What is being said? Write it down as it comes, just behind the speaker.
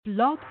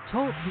Blog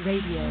Talk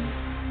Radio.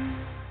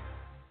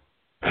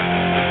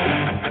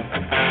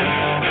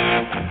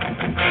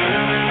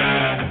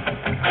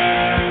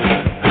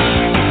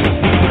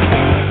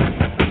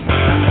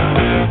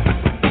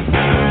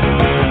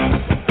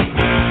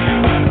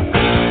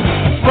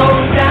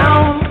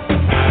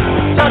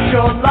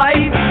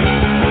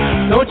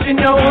 Don't you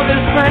know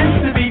there's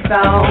friends to be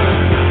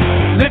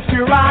found? Lift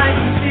your eyes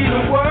and see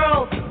the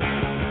world.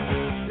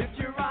 Lift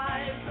your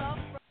eyes up.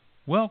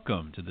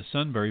 Welcome to the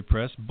Sunbury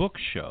Press Book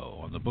Show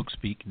on the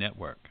Bookspeak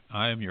Network.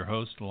 I am your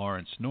host,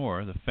 Lawrence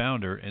Knorr, the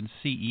founder and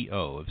CEO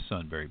of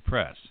Sunbury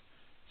Press.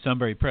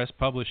 Sunbury Press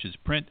publishes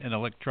print and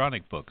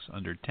electronic books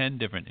under 10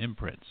 different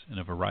imprints in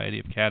a variety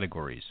of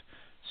categories,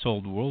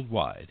 sold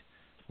worldwide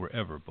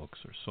wherever books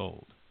are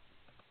sold.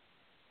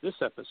 This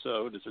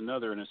episode is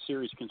another in a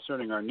series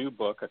concerning our new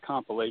book, a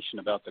compilation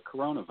about the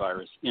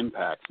coronavirus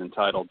impacts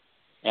entitled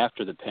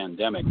After the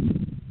Pandemic,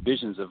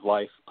 Visions of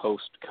Life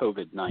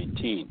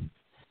Post-COVID-19.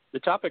 The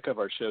topic of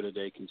our show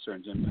today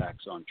concerns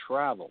impacts on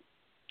travel.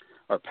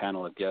 Our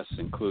panel of guests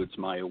includes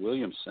Maia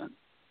Williamson,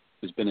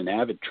 who's been an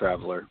avid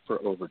traveler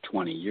for over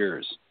 20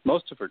 years.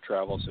 Most of her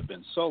travels have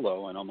been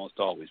solo and almost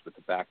always with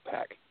a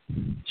backpack.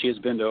 She has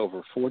been to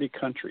over 40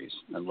 countries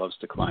and loves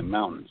to climb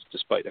mountains,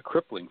 despite a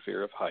crippling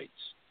fear of heights.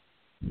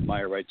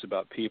 Maia writes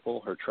about people,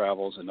 her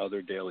travels, and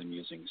other daily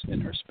musings in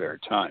her spare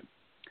time.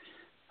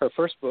 Her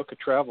first book, a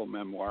travel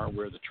memoir,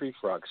 Where the Tree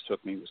Frogs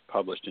Took Me, was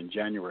published in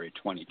January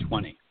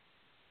 2020.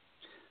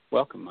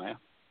 Welcome, Maia.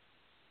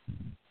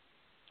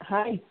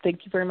 Hi,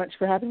 thank you very much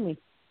for having me.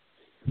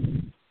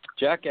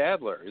 Jack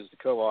Adler is the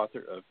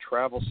co-author of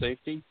Travel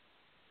Safety,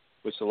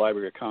 which the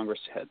Library of Congress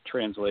had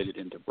translated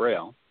into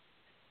Braille,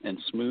 and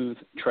Smooth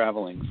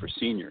Traveling for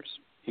Seniors.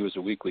 He was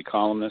a weekly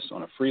columnist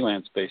on a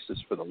freelance basis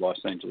for the Los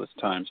Angeles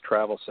Times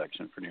travel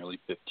section for nearly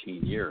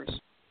 15 years.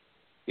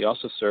 He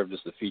also served as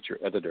the feature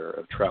editor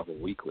of Travel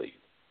Weekly,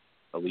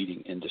 a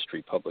leading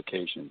industry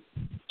publication.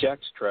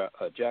 Jack's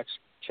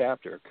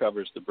chapter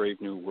covers the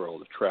brave new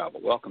world of travel.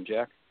 Welcome,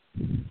 Jack.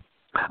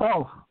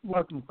 Oh,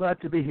 welcome.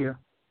 Glad to be here.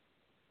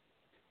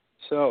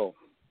 So,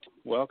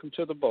 welcome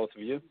to the both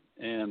of you.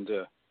 And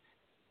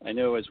I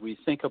know as we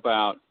think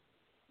about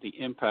the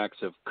impacts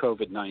of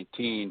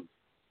COVID-19,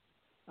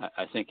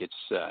 I think it's,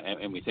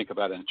 and we think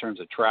about it in terms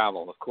of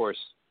travel, of course,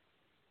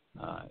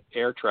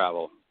 air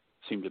travel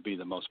seemed to be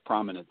the most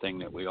prominent thing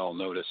that we all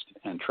noticed,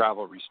 and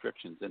travel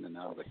restrictions in and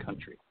out of the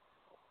country,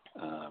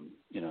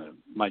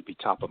 might be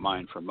top of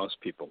mind for most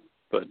people.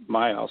 But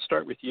Maia, I'll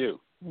start with you.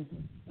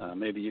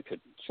 Maybe you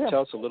could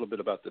tell us a little bit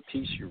about the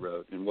piece you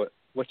wrote and what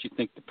you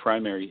think the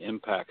primary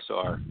impacts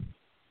are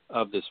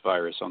of this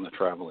virus on the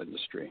travel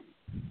industry.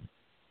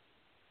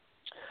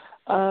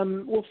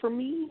 Well, for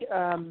me,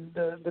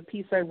 the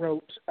piece I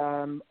wrote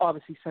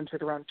obviously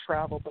centered around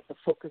travel, but the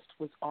focus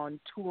was on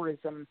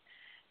tourism,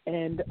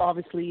 and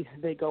obviously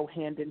they go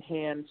hand in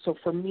hand. So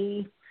for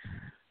me,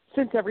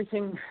 since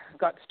everything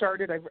got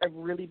started, I've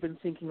really been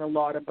thinking a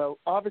lot about,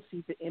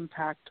 obviously, the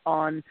impact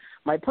on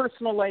my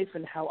personal life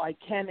and how I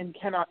can and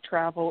cannot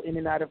travel in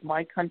and out of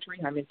my country.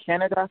 I'm in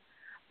Canada.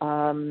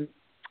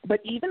 But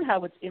even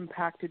how it's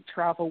impacted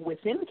travel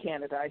within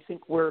Canada. I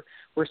think we're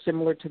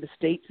similar to the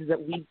States, is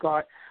that we've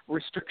got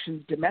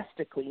restrictions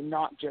domestically,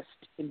 not just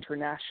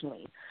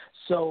internationally.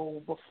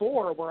 So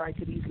before, where I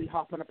could easily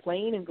hop on a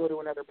plane and go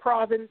to another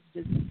province,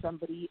 visit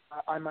somebody,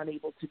 I'm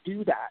unable to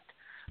do that.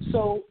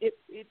 So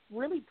it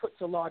really puts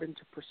a lot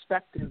into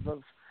perspective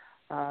of,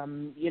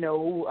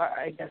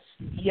 I guess,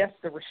 yes,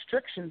 the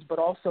restrictions, but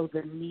also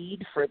the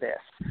need for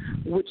this,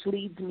 which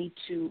leads me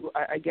to,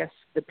 I guess,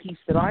 the piece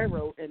that I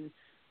wrote. And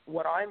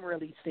what I'm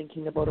really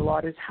thinking about a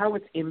lot is how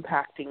it's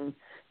impacting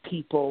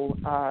people,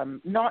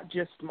 not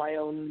just my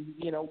own,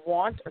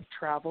 want of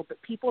travel,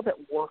 but people that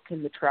work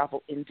in the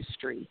travel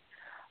industry.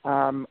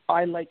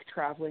 I like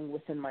traveling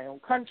within my own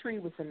country,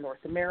 within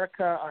North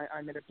America.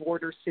 I'm in a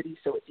border city,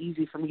 so it's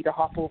easy for me to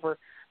hop over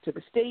to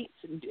the States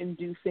and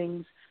do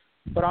things.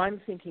 But I'm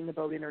thinking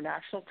about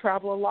international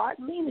travel a lot,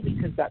 mainly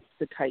because that's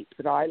the type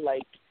that I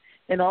like,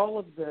 and all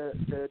of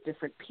the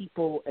different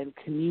people and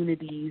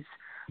communities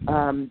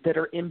that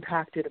are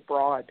impacted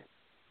abroad.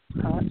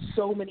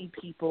 So many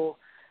people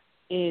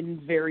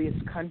in various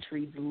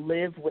countries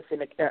live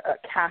within a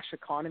cash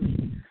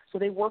economy, so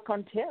they work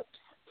on tips.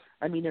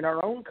 I mean, in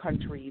our own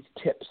countries,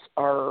 tips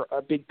are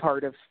a big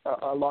part of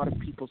a lot of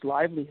people's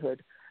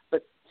livelihood,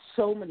 but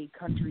so many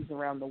countries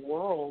around the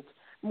world,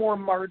 more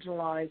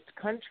marginalized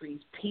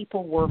countries,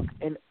 people work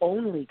and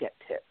only get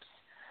tips.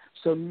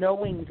 So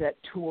knowing that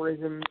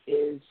tourism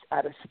is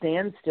at a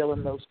standstill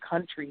in those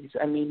countries,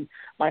 I mean,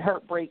 my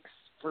heart breaks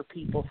for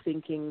people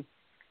thinking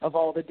of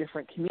all the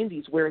different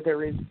communities where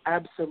there is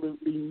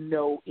absolutely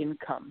no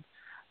income.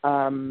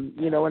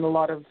 In a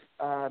lot of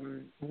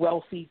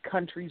wealthy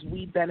countries,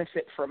 we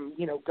benefit from,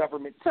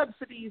 government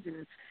subsidies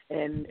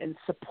and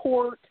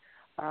support.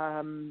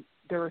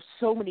 There are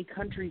so many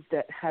countries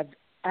that have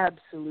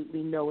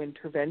absolutely no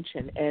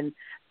intervention, and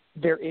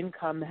their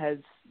income has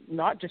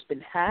not just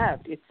been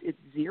halved, it's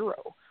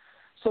zero.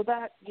 So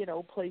that,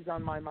 plays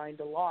on my mind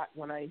a lot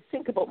when I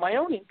think about my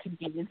own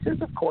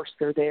inconveniences. Of course,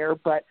 they're there,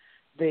 but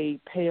they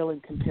pale in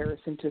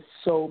comparison to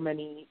so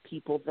many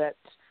people that,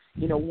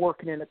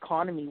 work in an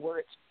economy where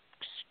it's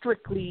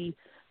strictly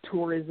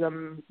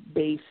tourism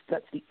based.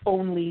 That's the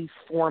only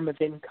form of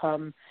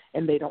income,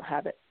 and they don't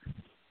have it.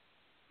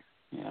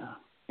 Yeah,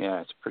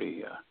 it's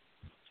pretty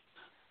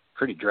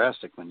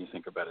drastic when you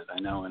think about it. I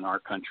know in our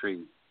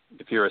country,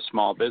 if you're a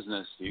small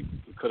business, you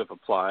could have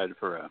applied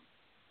for a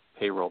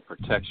payroll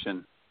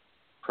protection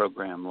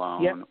program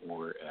loan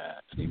or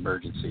an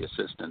emergency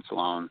assistance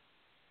loan.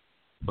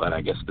 But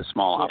I guess the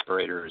small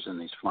operators in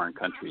these foreign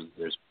countries,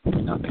 there's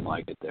nothing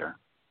like it there.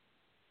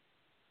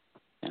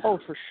 Yeah. Oh,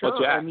 for sure.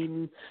 Well, Jack, I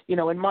mean,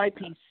 in my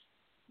piece,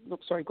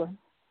 sorry, go ahead.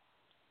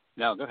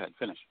 No, go ahead,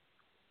 finish.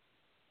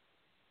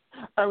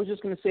 I was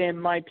just going to say in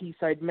my piece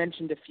I'd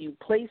mentioned a few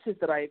places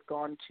that I had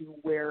gone to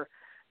where,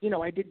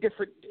 I did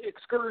different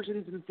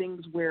excursions and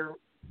things where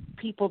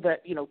people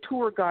that,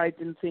 tour guides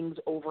and things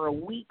over a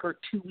week or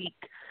 2 week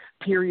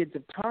periods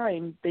of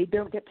time, they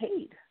don't get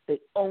paid. They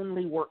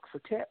only work for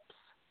tips.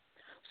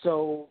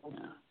 So,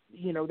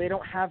 they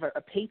don't have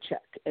a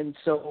paycheck. And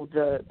so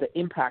the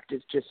impact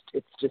is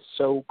it's just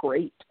so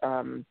great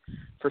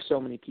for so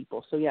many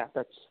people. So, yeah,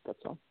 that's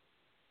all.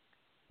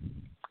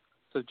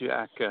 So,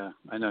 Jack,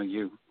 I know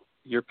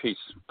your piece,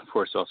 of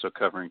course, also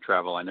covering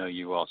travel. I know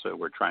you also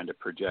were trying to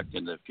project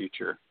in the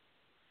future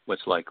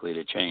what's likely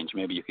to change.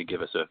 Maybe you could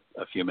give us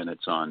a few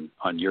minutes on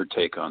your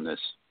take on this,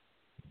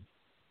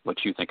 what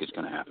you think is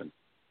going to happen.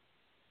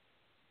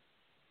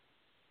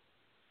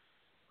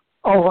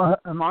 Oh,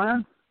 am I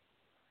on?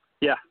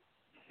 Yeah,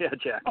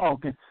 Jack. Oh,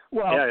 okay.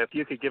 Well, if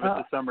you could give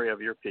us a summary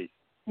of your piece.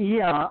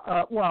 Yeah,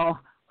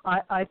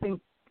 I think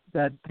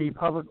that the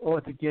public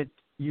ought to get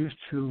used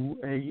to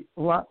a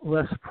lot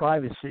less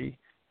privacy.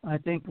 I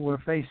think we're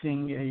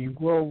facing a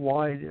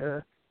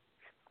worldwide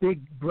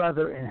big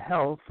brother in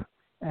health,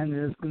 and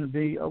there's going to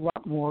be a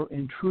lot more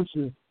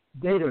intrusive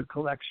data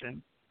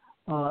collection,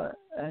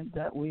 and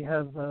that we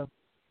have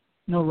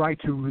no right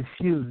to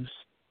refuse.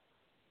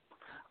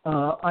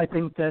 I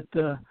think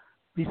that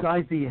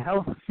besides the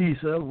health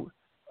visa,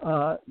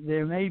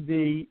 there may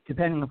be,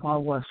 depending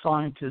upon what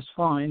scientists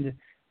find,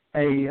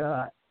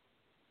 a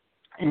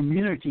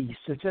immunity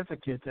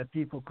certificate that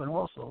people can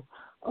also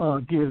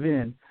give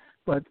in.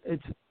 But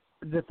it's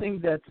the thing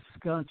that's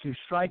going to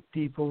strike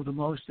people the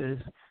most is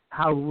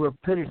how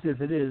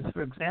repetitive it is.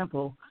 For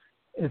example,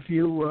 if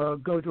you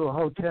go to a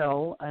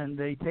hotel and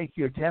they take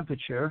your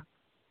temperature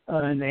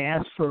and they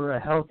ask for a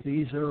health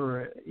visa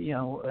or,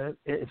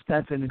 if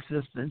that's in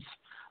existence,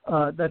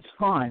 that's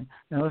fine.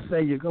 Now, let's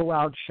say you go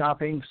out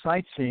shopping,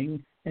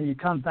 sightseeing, and you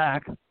come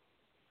back,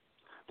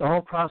 the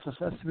whole process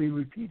has to be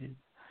repeated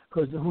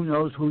because who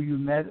knows who you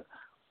met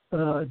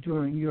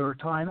during your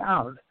time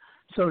out.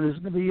 So there's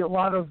going to be a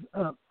lot of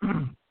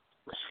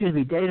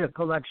data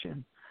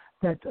collection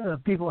that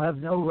people have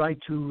no right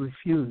to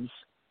refuse,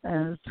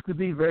 and it's going to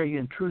be very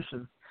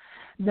intrusive.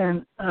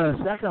 Then,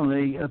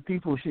 secondly,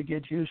 people should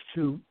get used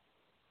to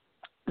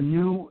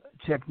new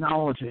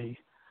technology.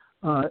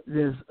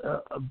 There's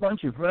a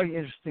bunch of very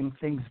interesting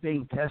things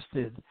being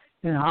tested.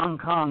 In Hong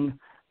Kong,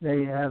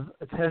 they have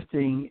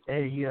testing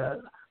a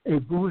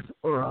booth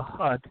or a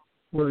hut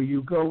where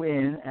you go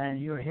in and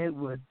you're hit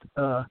with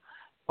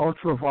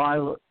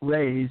ultraviolet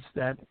rays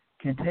that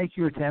can take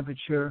your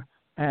temperature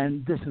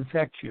and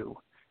disinfect you,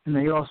 and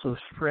they also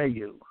spray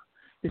you.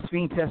 It's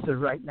being tested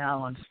right now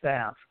on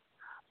staff.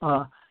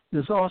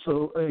 There's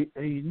also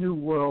a new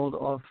world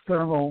of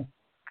thermal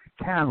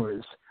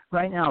cameras.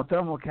 Right now,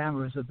 thermal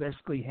cameras are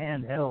basically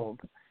handheld.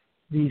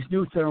 These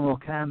new thermal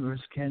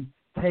cameras can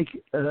take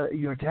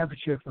your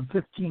temperature from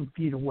 15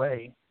 feet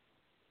away.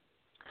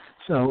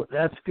 So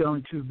that's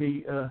going to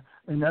be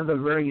another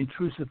very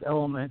intrusive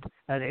element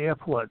at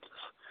airports.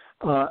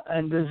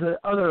 And there's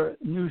other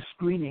new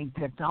screening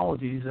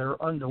technologies that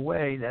are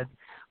underway that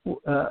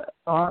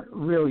aren't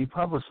really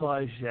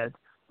publicized yet,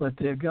 but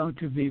they're going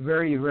to be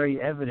very, very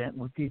evident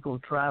when people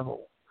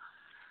travel.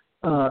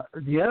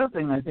 The other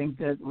thing I think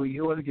that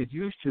we ought to get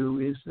used to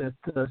is that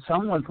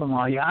someone from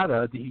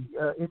IATA, the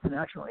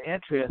International Air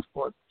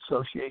Transport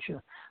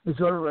Association, has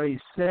already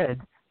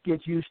said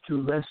get used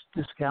to less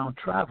discount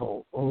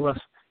travel or less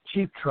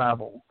cheap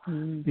travel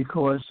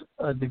because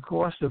the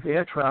cost of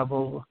air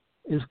travel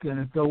is going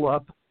to go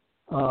up.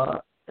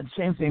 And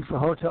same thing for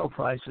hotel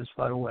prices,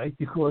 by the way,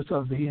 because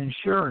of the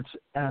insurance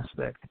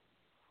aspect.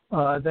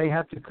 They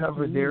have to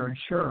cover their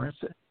insurance,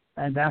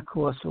 and that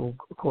cost will,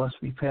 of course,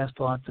 be passed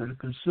on to the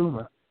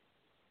consumer.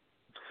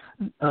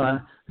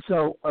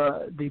 So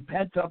the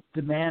pent-up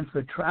demand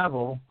for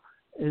travel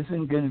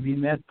isn't going to be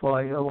met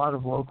by a lot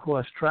of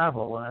low-cost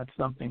travel, and that's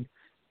something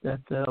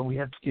that we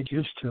have to get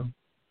used to.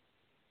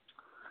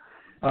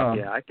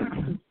 I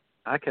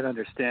can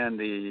understand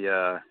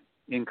the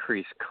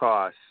increased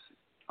costs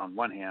on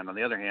one hand. On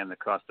the other hand, the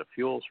cost of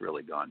fuel's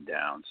really gone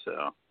down,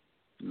 so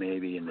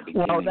maybe in the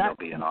beginning there'll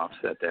be an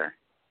offset there.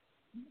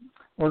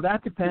 Well,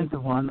 that depends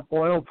on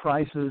oil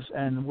prices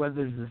and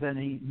whether there's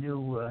any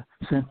new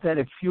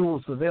synthetic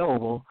fuels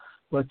available.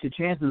 but the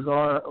chances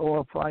are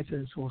oil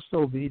prices will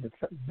still be the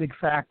big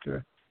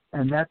factor,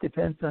 and that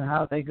depends on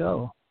how they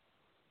go.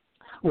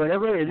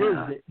 Whatever it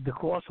is, the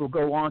cost will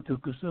go on to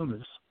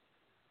consumers.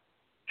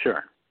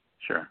 Sure.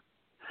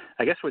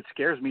 I guess what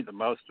scares me the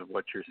most of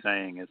what you're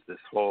saying is this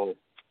whole,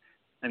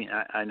 I mean,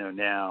 I know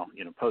now,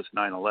 post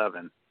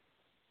 9/11,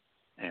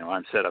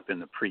 I'm set up in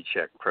the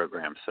pre-check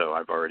program, so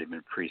I've already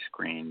been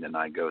pre-screened, and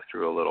I go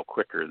through a little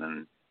quicker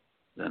than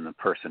the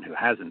person who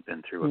hasn't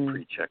been through a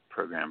pre-check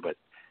program. But,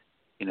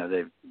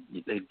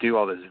 they do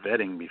all this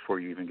vetting before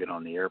you even get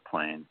on the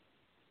airplane.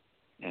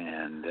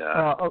 And,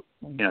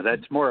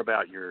 that's more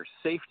about your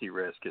safety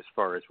risk as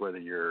far as whether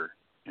you're,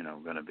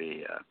 going to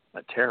be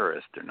a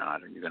terrorist or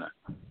not, or you're going to,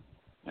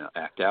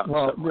 act out in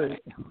some way.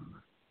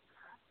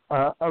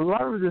 A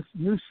lot of this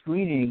new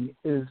screening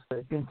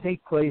can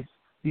take place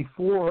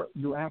before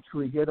you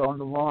actually get on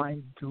the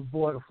line to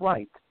board a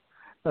flight.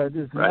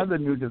 There's another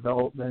new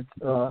development.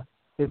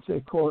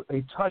 It's called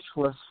a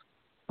touchless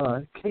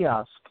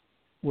kiosk,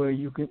 where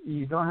you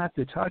don't have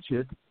to touch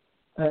it,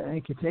 and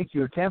it can take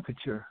your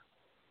temperature,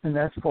 and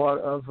that's part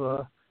of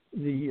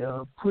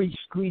the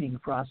pre-screening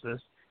process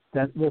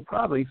that we'll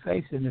probably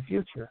face in the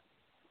future.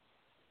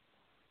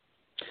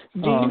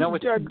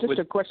 Just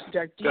a question,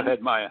 Jack. Go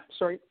ahead, Maya.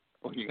 Sorry.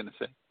 What were you going to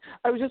say?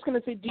 I was just going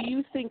to say, do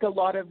you think a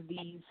lot of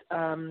these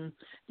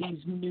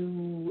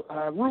new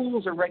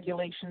rules or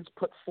regulations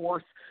put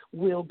forth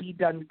will be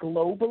done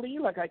globally?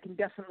 Like, I can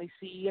definitely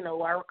see,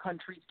 our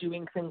countries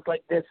doing things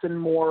like this, and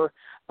more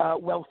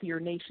wealthier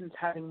nations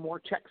having more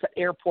checks at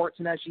airports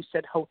and, as you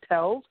said,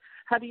 hotels.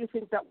 How do you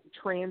think that would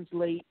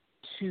translate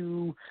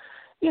to,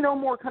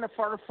 more kind of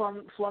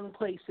far-flung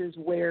places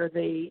where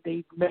they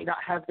may not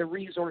have the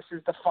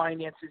resources, the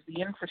finances, the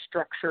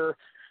infrastructure?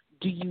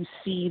 Do you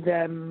see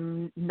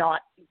them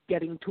not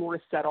getting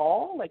tourists at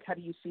all? Like, how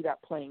do you see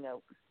that playing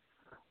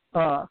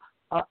out?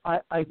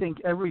 I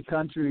think every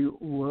country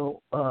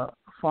will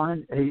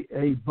find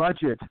a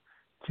budget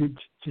to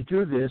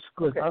do this,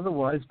 because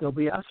otherwise they'll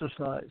be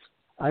ostracized.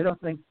 I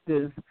don't think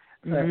there's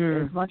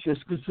as much as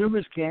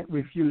consumers can't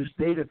refuse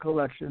data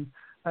collection.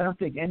 I don't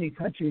think any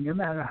country, no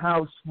matter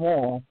how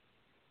small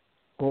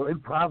or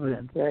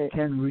improvident,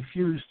 can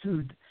refuse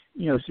to,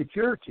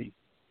 security.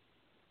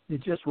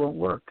 It just won't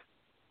work.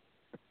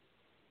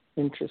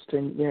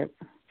 Interesting. Yeah.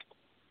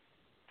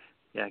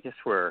 Yeah, I guess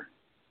where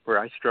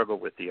I struggle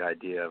with the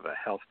idea of a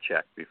health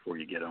check before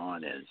you get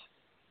on is,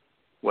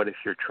 what if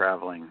you're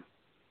traveling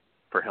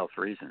for health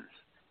reasons?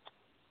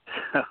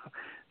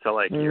 So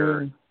like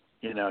you're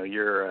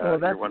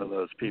one of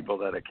those people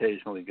that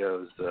occasionally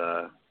goes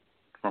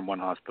from one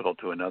hospital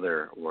to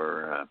another,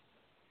 or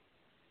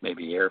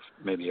maybe air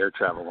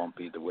travel won't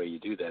be the way you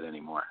do that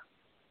anymore.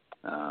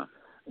 Or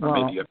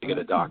maybe you have to get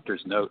a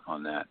doctor's note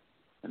on that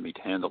and be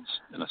handled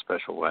in a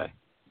special way.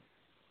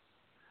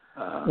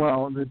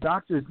 The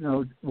doctor's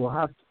note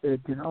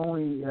can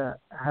only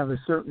have a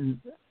certain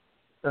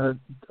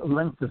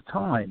length of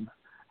time.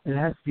 It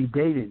has to be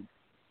dated,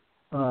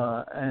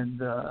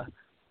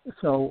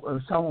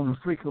 so someone who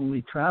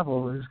frequently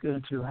travels is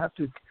going to have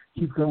to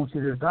keep going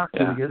to their doctor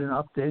to get an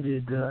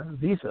updated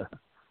visa.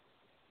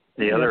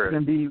 It's going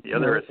to be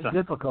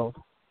difficult.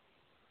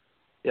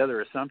 The other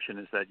assumption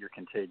is that you're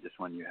contagious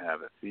when you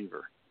have a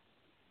fever,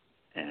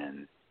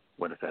 and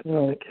what if that's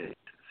not the case?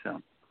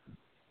 So,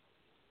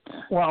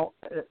 all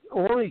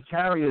the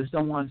carriers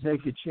don't want to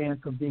take a chance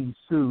of being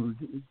sued,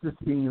 this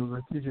being a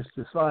litigious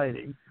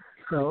society.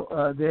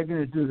 So they're going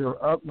to do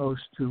their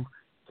utmost to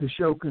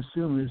show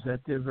consumers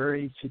that they're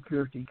very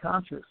security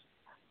conscious.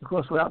 Of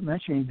course, without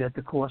mentioning that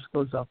the cost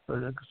goes up for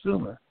the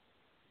consumer.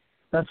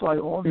 That's why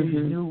all these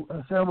new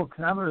thermal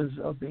cameras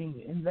are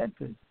being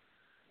invented.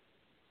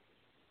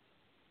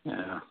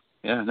 Yeah.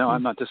 No,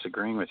 I'm not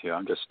disagreeing with you.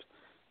 I'm just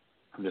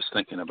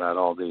thinking about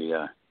all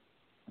the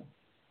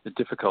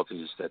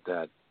difficulties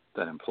that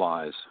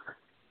implies.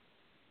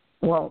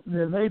 Well,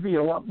 there may be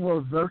a lot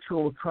more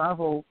virtual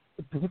travel,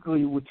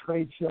 particularly with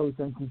trade shows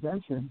and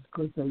conventions,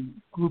 because they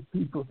group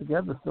people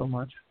together so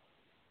much.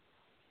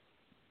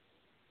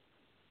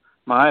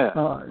 Maya,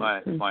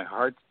 my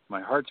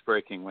heart's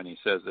breaking when he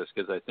says this,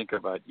 because I think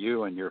about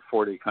you and your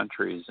 40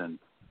 countries and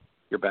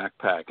your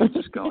backpack and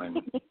just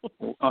going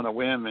on a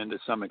whim into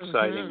some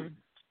exciting,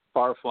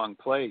 far-flung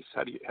place.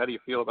 How do you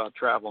feel about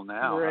travel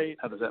now? Right.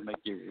 How does that make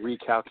you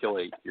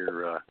recalculate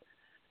your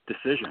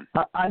decision?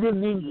 I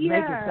didn't mean to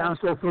make it sound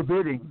so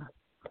forbidding.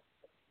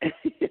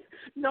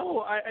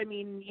 No, I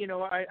mean,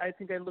 I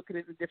think I look at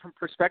it in a different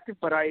perspective,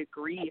 but I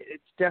agree.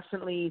 It's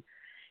definitely,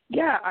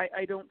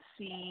 I don't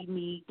see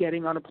me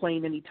getting on a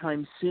plane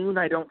anytime soon.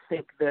 I don't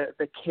think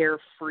the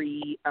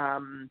carefree,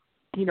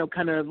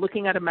 kind of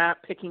looking at a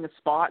map, picking a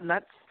spot, and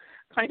that's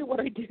kind of what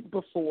I did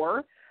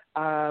before.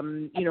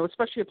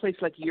 Especially a place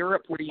like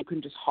Europe where you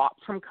can just hop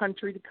from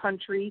country to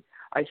country.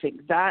 I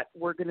think that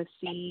we're going to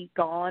see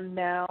gone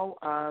now.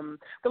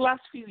 The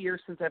last few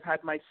years since I've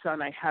had my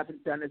son, I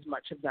haven't done as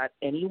much of that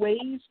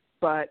anyways,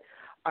 but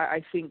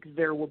I think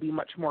there will be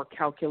much more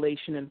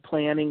calculation and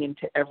planning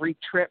into every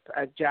trip.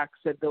 As Jack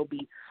said, there'll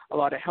be a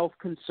lot of health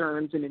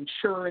concerns and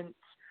insurance.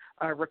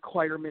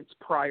 requirements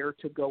prior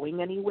to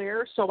going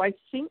anywhere. So I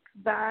think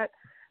that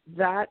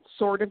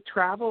sort of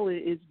travel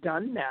is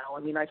done now. I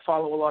mean, I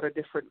follow a lot of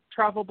different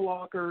travel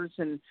bloggers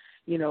and,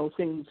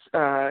 things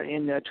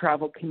in the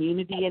travel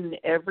community, and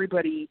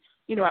everybody,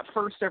 at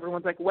first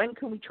everyone's like, when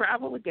can we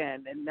travel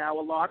again? And now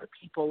a lot of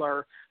people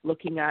are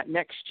looking at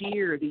next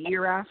year, the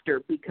year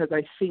after, because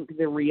I think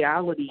the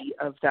reality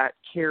of that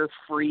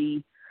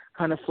carefree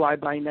kind of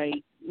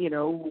fly-by-night,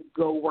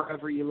 go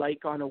wherever you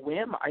like on a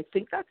whim, I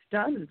think that's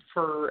done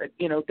for,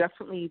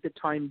 definitely the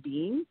time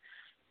being.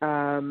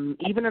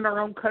 Even in our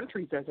own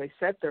countries, as I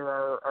said, there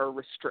are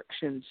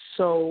restrictions.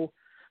 So,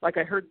 like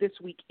I heard this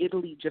week,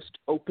 Italy just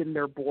opened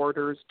their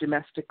borders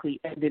domestically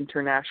and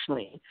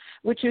internationally,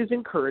 which is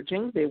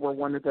encouraging. They were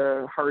one of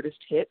the hardest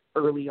hit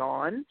early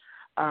on.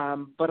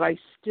 But I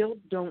still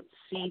don't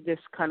see this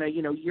kind of,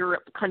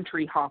 Europe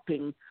country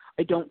hopping.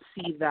 I don't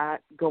see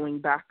that going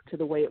back to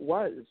the way it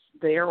was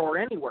there or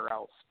anywhere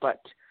else.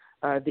 But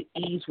the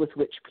ease with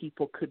which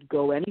people could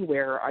go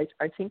anywhere, I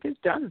think is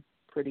done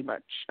pretty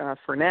much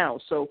for now.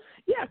 So,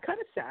 yeah, kind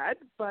of sad,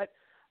 but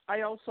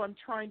I'm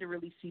trying to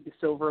really see the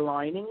silver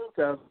linings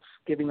of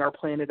giving our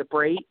planet a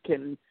break,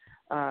 and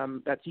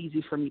that's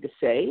easy for me to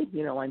say.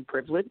 I'm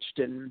privileged,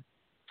 and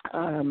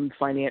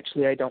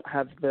financially I don't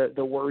have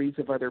the worries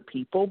of other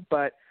people,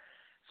 but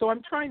so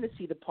I'm trying to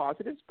see the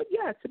positives, but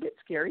yeah, it's a bit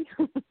scary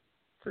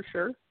for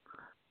sure.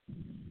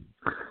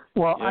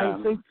 Well, yeah.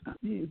 I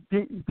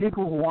think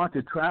people who want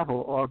to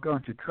travel are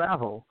going to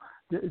travel.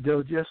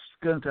 They're just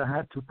going to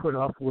have to put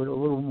up with a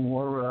little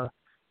more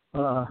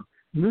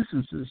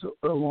nuisances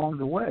along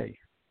the way.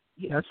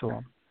 Yeah. That's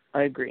all.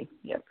 I agree.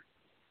 Yep.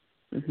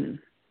 Mm-hmm.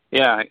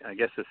 Yeah, I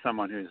guess as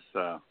someone who's,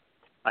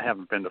 I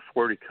haven't been to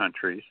 40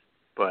 countries,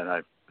 but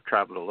I've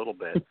traveled a little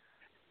bit.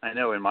 I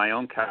know in my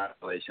own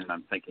calculation,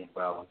 I'm thinking,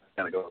 well,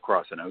 I'm going to go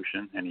across an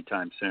ocean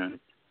anytime soon.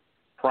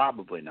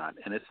 Probably not.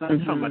 And it's not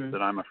so much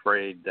that I'm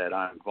afraid that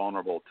I'm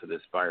vulnerable to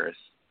this virus.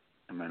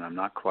 I mean, I'm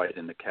not quite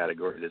in the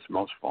category that's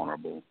most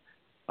vulnerable,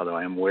 although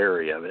I am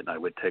wary of it and I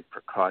would take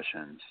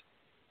precautions.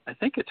 I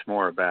think it's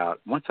more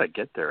about, once I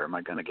get there, am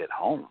I going to get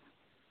home?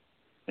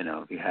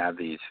 If you have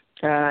these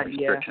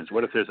restrictions. Yeah.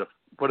 What if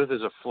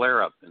there's a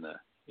flare up in the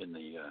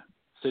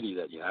city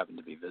that you happen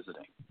to be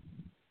visiting?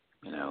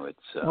 It's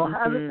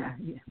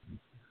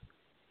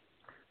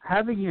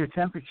having your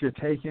temperature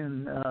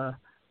taken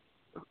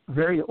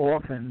very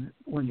often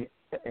when you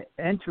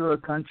enter a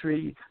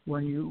country,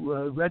 when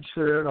you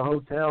register at a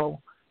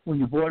hotel, when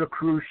you board a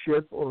cruise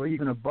ship or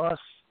even a bus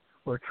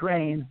or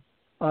train,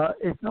 that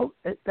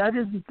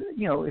isn't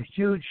a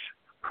huge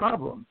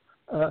problem.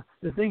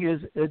 The thing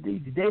is, the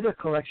data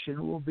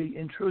collection will be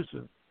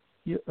intrusive.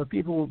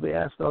 People will be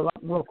asked a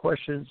lot more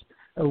questions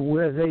of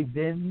where they've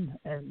been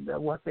and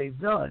what they've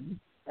done,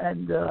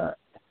 and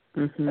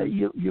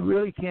you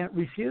really can't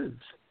refuse.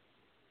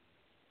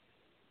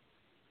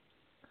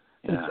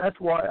 Yeah. That's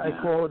why I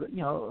call it,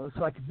 it's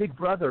like a Big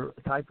Brother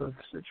type of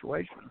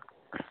situation,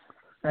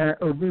 and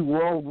it'll be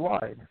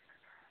worldwide.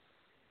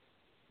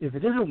 If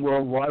it isn't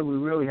worldwide, we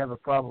really have a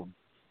problem.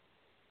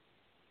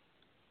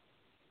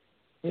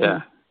 Yeah.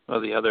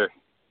 Well, the other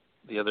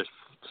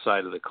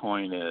side of the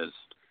coin is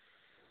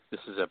this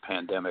is a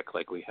pandemic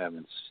like we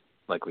haven't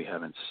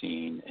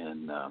seen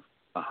in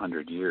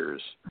 100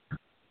 years.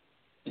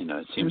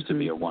 It seems to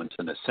be a once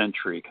in a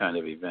century kind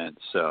of event.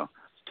 So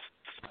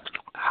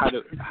how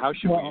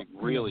should we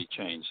really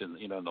change? And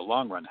in the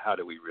long run, how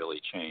do we really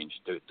change?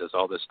 Does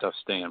all this stuff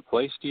stay in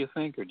place? Do you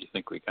think, or do you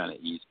think we kind of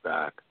ease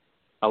back?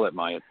 I'll let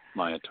Maia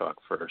talk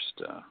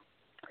first.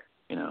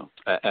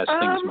 As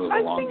things move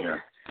along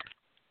here.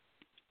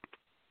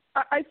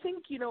 I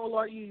think, a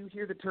lot of you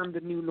hear the term the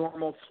new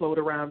normal float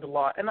around a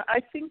lot. And I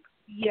think,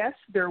 yes,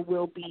 there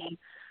will be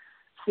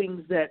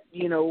things that,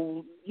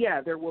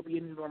 there will be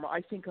a new normal.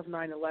 I think of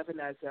 9/11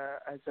 as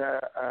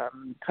a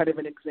kind of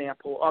an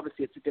example.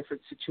 Obviously, it's a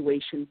different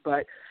situation.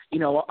 But,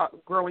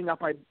 growing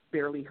up, I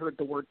barely heard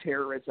the word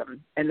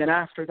terrorism. And then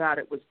after that,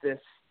 it was this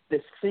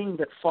thing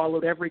that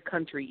followed every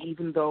country,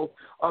 even though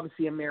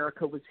obviously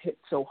America was hit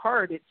so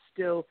hard, it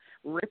still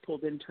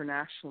rippled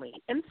internationally.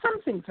 And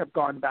some things have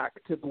gone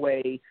back to the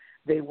way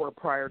they were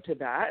prior to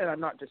that. And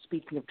I'm not just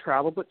speaking of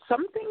travel, but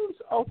some things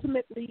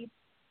ultimately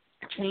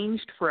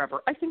changed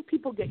forever. I think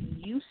people get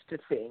used to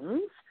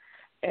things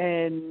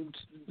and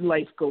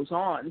life goes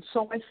on.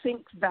 So I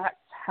think that's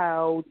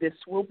how this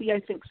will be.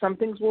 I think some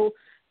things will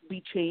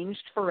be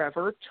changed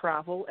forever,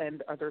 travel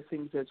and other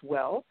things as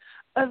well.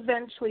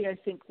 Eventually, I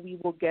think we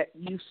will get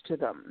used to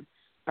them.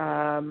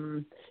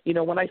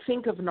 When I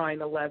think of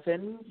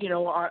 9/11,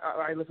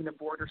 I live in a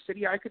border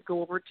city. I could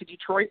go over to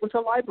Detroit with a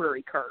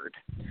library card.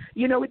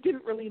 It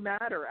didn't really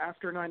matter.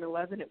 After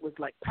 9/11, it was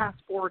like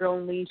passport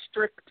only,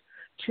 strict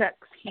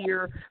checks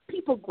here.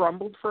 People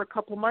grumbled for a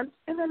couple months,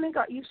 and then they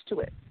got used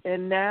to it.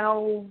 And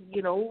now,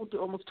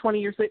 almost 20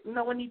 years later,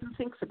 no one even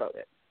thinks about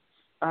it.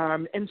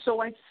 And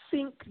so I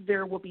think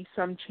there will be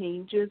some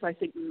changes. I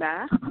think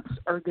masks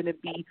are going to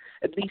be,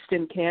 at least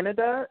in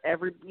Canada,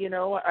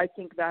 I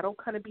think that'll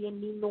kind of be a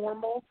new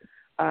normal.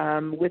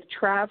 With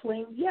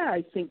traveling,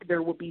 I think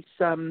there will be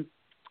some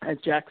as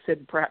Jack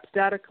said, perhaps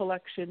data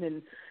collection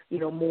and,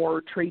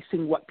 more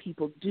tracing what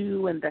people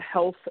do and the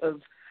health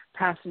of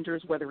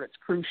passengers, whether it's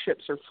cruise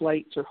ships or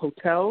flights or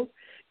hotels.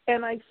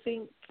 And I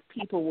think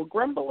people will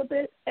grumble a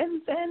bit,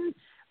 and then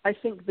I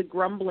think the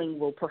grumbling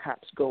will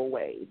perhaps go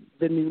away.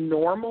 The new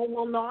normal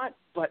will not,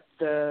 but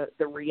the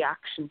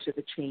reaction to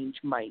the change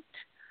might.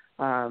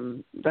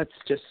 That's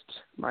just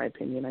my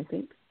opinion, I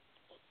think.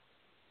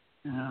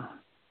 Yeah.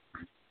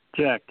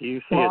 Jack, do you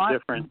see a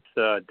difference,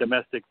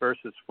 domestic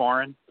versus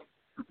foreign?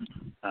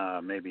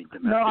 Maybe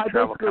domestic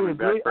travel coming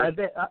back first?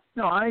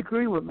 I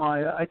agree with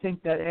Maia. I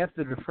think that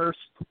after the first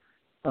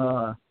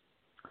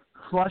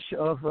flush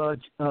of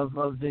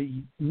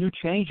the new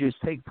changes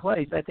take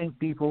place, I think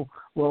people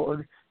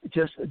will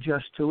just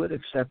adjust to it,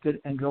 accept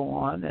it, and go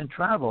on and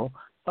travel.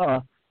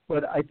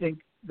 But I think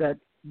that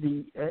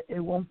it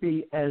won't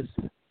be as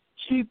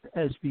cheap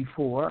as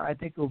before. I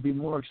think it will be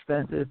more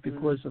expensive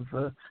because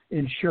of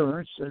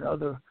insurance and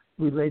other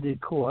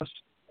related costs.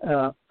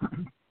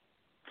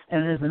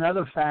 And there's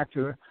another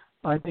factor.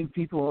 I think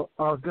people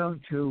are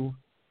going to,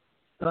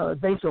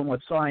 based on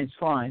what science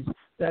finds,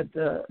 that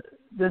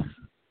this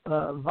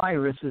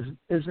virus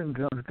isn't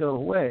going to go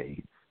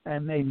away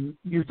and may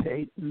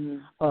mutate.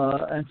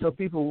 And so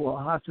people will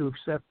have to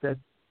accept that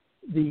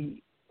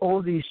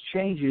all these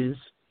changes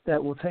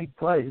that will take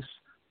place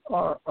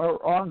are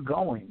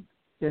ongoing.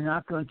 They're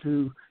not going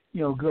to,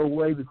 go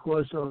away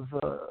because of,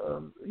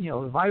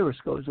 the virus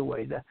goes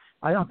away.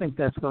 I don't think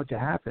that's going to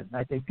happen.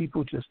 I think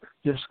people just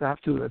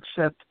have to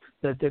accept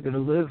that they're going to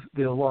live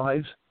their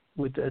lives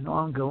with an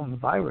ongoing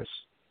virus,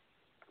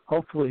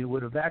 hopefully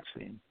with a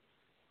vaccine.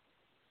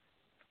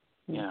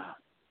 Yeah.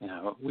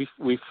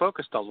 We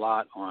focused a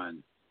lot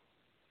on,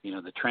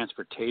 the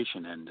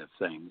transportation end of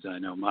things. I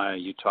know, Maia,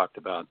 you talked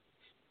about,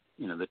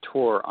 the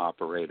tour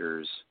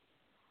operators,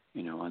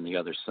 on the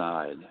other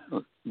side.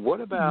 What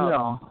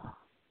about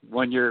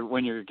when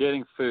you're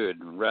getting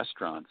food in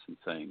restaurants and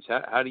things?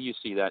 How do you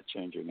see that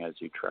changing as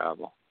you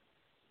travel?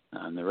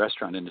 And the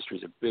restaurant industry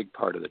is a big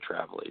part of the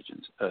travel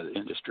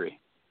industry.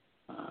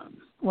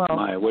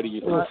 Maia, what are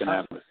you looking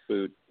at with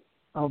food?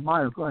 Oh,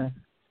 Maia, go ahead.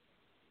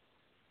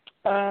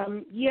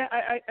 I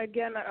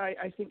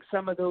think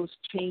some of those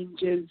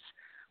changes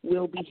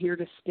will be here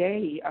to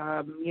stay.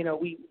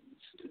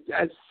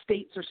 As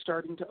states are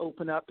starting to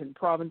open up and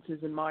provinces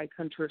in my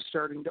country are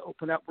starting to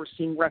open up, we're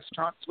seeing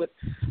restaurants with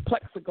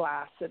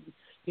plexiglass and,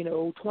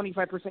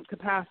 25%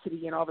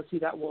 capacity, and obviously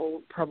that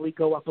will probably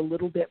go up a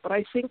little bit. But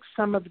I think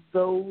some of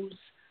those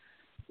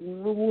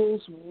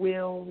rules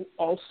will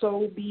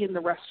also be in the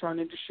restaurant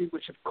industry,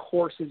 which of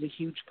course is a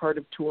huge part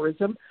of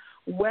tourism.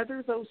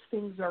 Whether those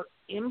things are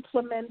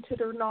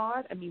implemented or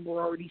not, I mean,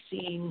 we're already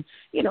seeing,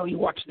 you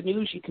watch the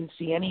news, you can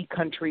see any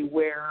country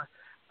where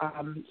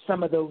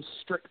some of those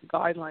strict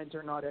guidelines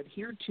are not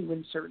adhered to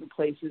in certain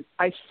places.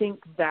 I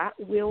think that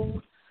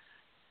will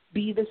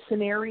be the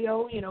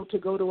scenario, to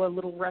go to a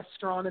little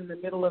restaurant in the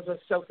middle of a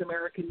South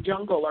American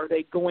jungle. Are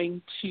they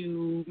going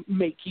to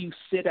make you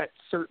sit at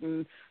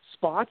certain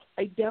spots?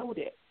 I doubt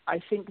it. I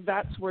think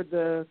that's where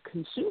the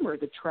consumer,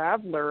 the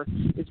traveler,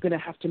 is going to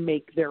have to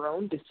make their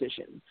own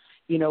decision.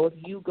 If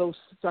you go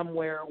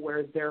somewhere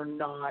where they're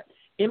not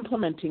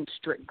implementing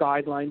strict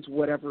guidelines,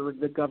 whatever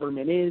the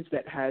government is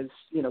that has,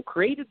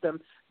 created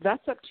them,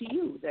 that's up to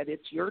you. That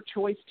it's your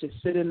choice to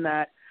sit in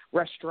that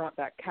restaurant,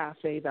 that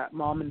cafe, that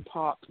mom and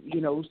pop,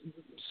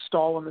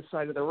 stall on the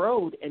side of the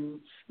road and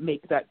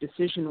make that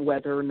decision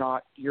whether or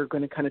not you're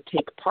going to kind of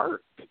take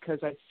part. Because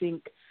I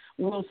think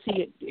we'll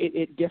see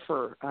it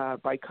differ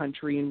by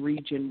country and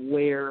region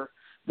where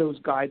those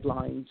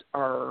guidelines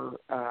are,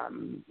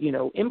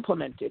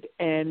 implemented.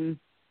 And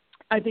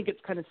I think it's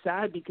kind of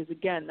sad because,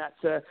 again,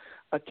 that's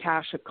a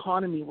cash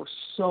economy where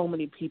so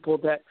many people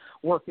that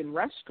work in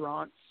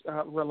restaurants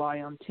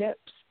rely on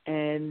tips.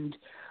 And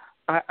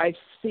I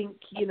think,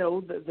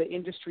 the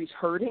industry's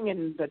hurting,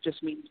 and that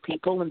just means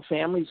people and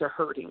families are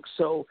hurting.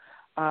 So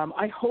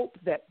I hope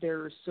that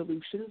there's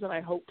solutions, and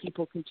I hope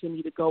people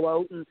continue to go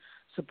out and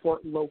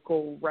support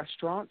local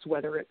restaurants,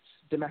 whether it's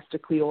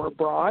domestically or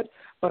abroad.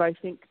 But I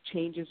think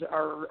changes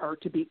are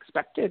to be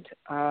expected,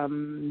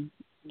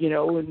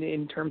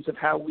 in terms of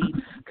how we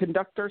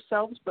conduct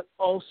ourselves, but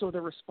also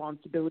the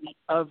responsibility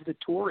of the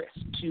tourists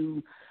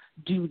to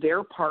do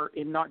their part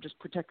in not just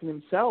protecting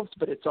themselves,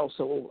 but it's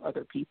also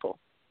other people.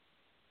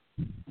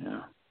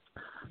 Yeah.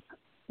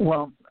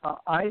 Well,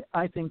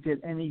 I think that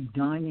any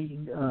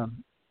dining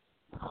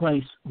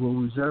place will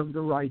reserve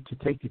the right to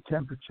take the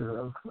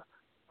temperature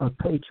of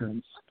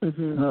patrons.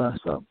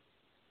 Mm-hmm.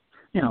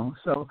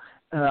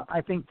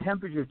 I think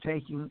temperature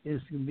taking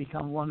is going to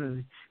become one of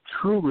the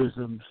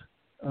truisms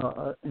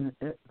in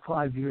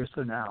 5 years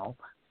from now,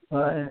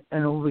 and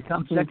it will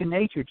become second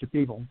nature to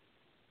people.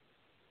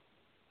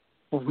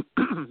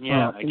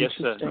 Yeah, I guess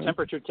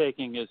temperature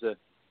taking is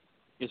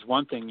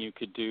one thing you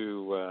could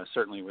do,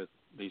 certainly with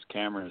these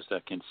cameras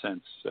that can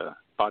sense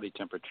body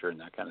temperature and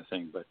that kind of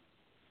thing. But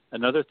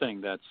another thing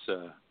that's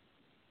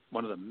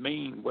one of the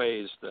main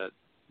ways that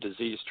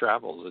disease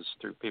travels is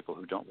through people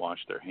who don't wash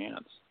their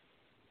hands.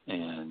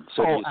 And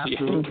so you see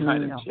any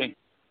kind of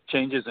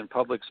changes in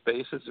public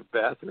spaces,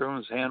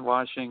 bathrooms, hand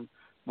washing,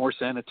 more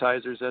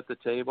sanitizers at the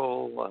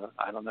table.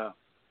 I don't know.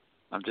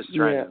 I'm just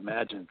trying to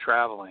imagine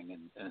traveling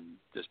and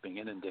just being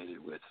inundated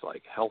with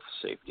like health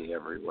safety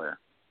everywhere.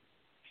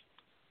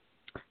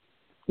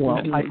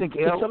 Well, I think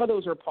some of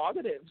those are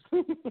positives.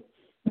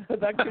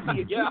 That could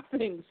be a good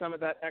thing. Some of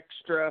those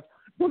extra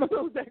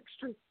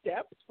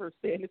steps for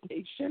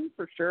sanitation,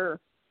 for sure.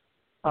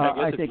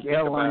 I think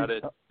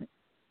airlines.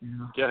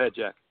 Go ahead,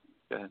 Jack.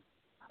 Go ahead.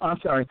 I'm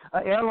sorry.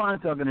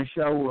 Airlines are going to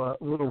show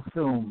little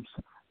films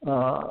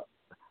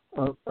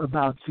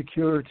about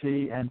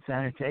security and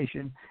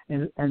sanitation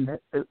and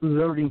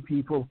alerting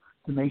people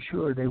to make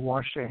sure they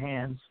wash their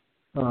hands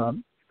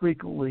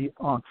frequently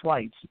on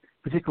flights,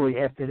 particularly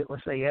after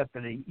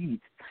they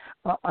eat.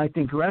 I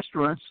think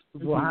restaurants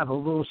will have a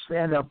little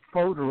stand-up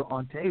photo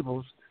on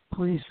tables.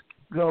 Please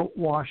go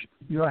wash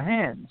your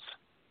hands.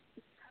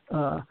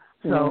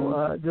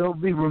 So there'll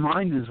be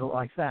reminders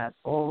like that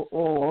all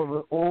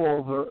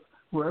over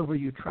wherever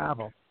you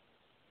travel.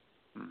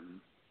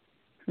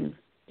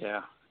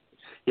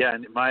 Yeah,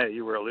 and Maya,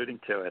 you were alluding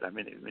to it. I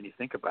mean, when you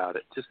think about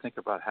it, just think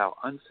about how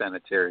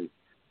unsanitary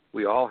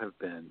we all have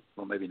been.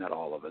 Well, maybe not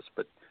all of us,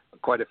 but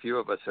quite a few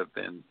of us have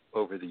been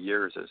over the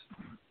years as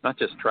not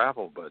just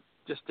travel, but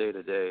just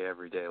day-to-day,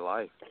 everyday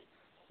life.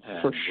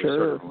 And for sure.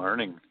 We're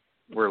sort of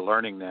we're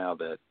learning now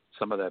that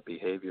some of that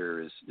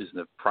behavior is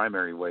the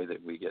primary way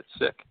that we get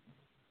sick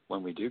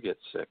when we do get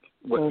sick.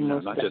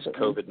 Not just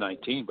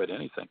COVID-19, but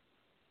anything.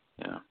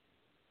 Yeah.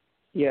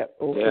 Yeah,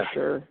 for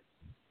sure.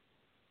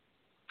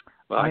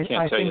 Well, I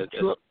can't tell you.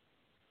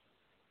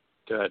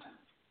 Go ahead.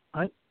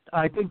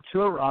 I think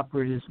tour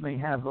operators may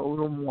have a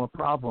little more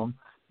problem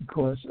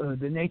because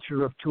the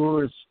nature of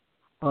tours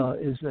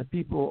is that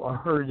people are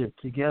herded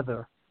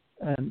together,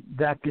 and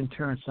that can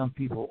turn some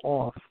people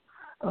off.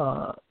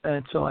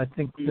 And so I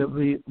think there'll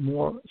be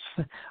more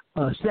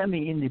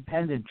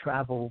semi-independent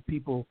travel.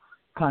 People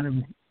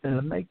kind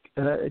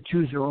of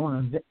choose their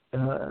own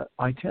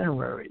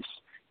itineraries.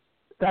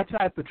 That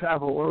type of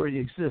travel already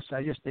exists.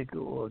 I just think it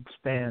will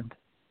expand.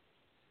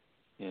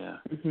 Yeah.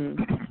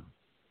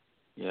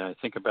 Yeah, I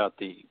think about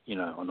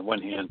on the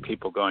one hand,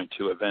 people going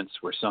to events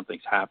where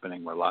something's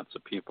happening, where lots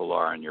of people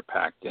are, and you're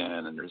packed in,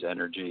 and there's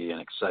energy and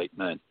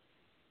excitement.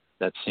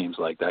 That seems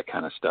like that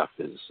kind of stuff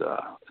is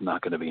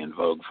not going to be in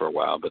vogue for a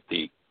while. But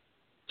the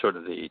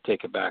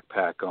take a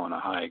backpack, go on a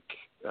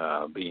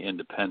hike, be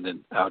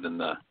independent out in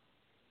the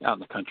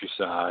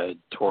countryside,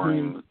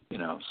 touring,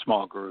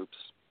 small groups.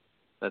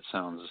 That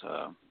sounds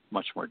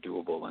much more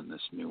doable in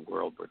this new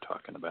world we're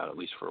talking about, at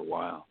least for a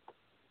while.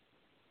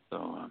 So,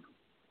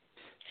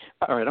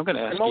 all right, I'm going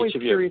to ask each of you. I'm always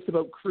curious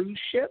about cruise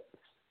ships.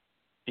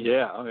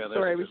 Yeah.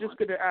 Sorry, I was just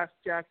going to ask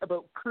Jack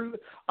about cruise.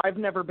 I've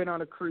never been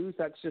on a cruise.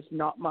 That's just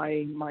not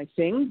my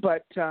thing.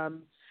 But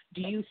do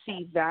you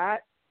see that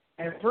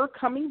ever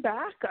coming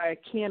back? I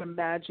can't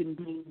imagine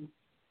being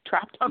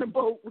trapped on a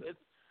boat with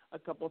a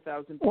couple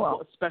thousand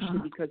people, especially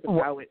because of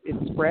how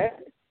it's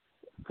spread.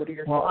 What are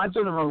your thoughts? I've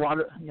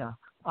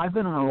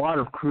been on a lot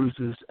of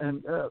cruises,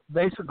 and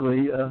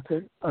basically,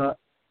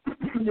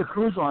 the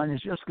cruise line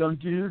is just going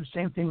to do the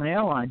same thing the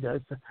airline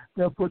does.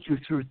 They'll put you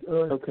through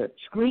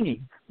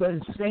screening, but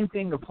the same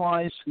thing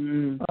applies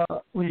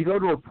when you go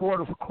to a port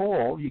of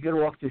call. You get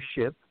off the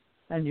ship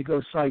and you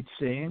go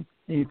sightseeing,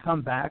 and you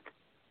come back.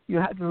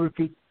 You'll have to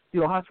repeat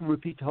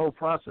the whole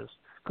process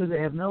because they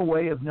have no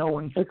way of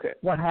knowing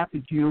what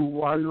happened to you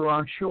while you're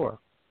on shore.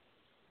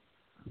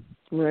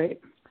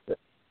 Right.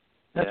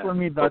 That's what I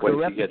mean about the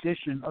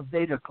repetition of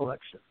data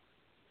collection.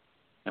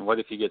 And what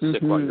if you get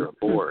sick while you're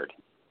aboard?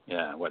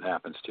 Yeah, what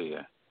happens to you?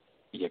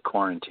 You get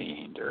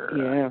quarantined,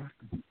 or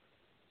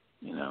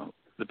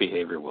the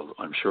behavior will,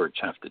 I'm sure,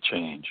 have to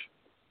change.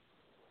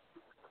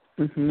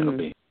 It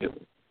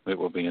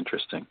will be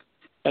interesting.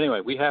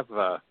 Anyway, we have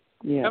a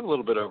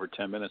little bit over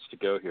 10 minutes to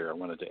go here. I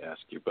wanted to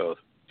ask you both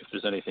if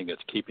there's anything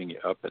that's keeping you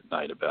up at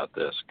night about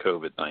this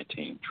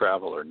COVID-19,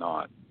 travel or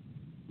not.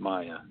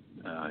 Maya,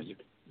 you're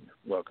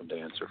welcome to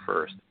answer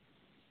first.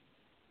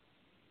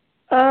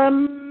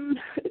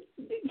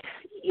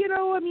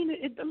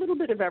 A little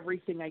bit of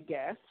everything, I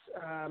guess.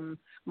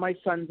 My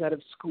son's out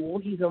of school.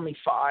 He's only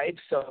 5,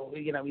 so,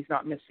 he's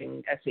not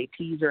missing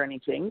SATs or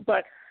anything.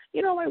 But,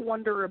 I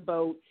wonder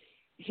about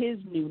his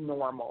new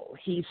normal.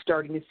 He's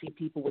starting to see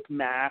people with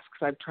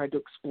masks. I've tried to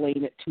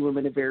explain it to him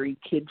in a very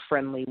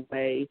kid-friendly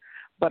way.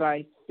 But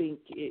I think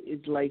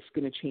is life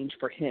going to change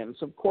for him?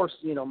 So, of course,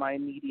 my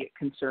immediate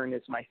concern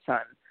is my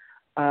son.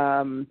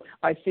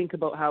 I think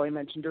about how I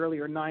mentioned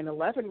earlier,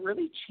 9/11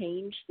 really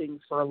changed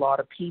things for a lot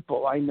of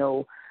people. I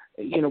know,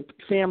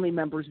 family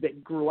members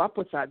that grew up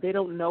with that, they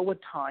don't know a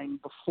time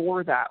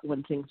before that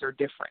when things are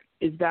different.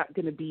 Is that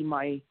going to be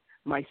my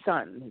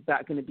son? Is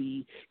that going to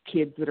be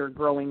kids that are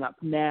growing up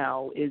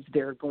now? Is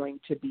there going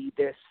to be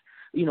this,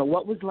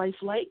 what was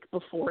life like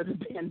before the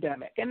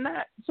pandemic? And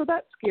that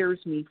scares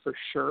me for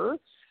sure.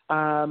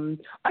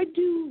 I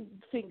do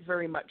think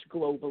very much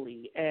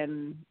globally,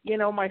 and,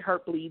 my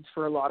heart bleeds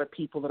for a lot of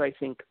people that I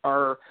think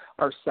are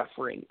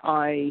suffering.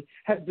 I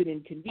have been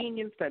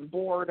inconvenienced, I'm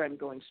bored, I'm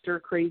going stir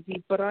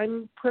crazy, but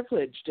I'm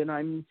privileged, and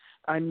I'm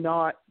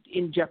not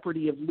in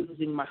jeopardy of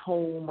losing my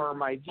home or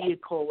my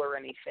vehicle or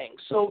anything.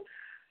 So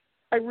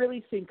I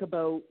really think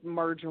about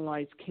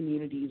marginalized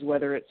communities,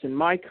 whether it's in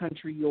my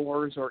country,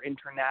 yours, or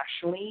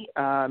internationally,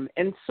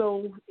 and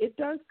so it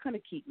does kind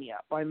of keep me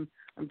up. I'm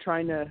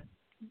trying to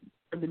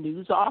turn the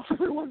news off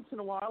every once in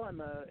a while.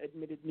 I'm a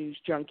admitted news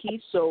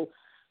junkie, so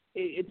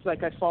it's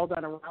like I fall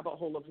down a rabbit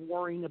hole of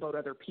worrying about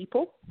other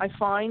people, I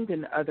find,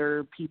 and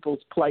other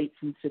people's plights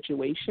and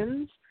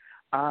situations,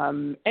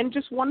 and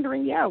just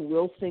wondering,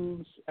 will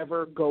things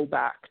ever go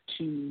back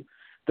to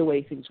the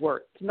way things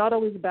were? It's not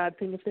always a bad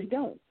thing if they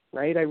don't,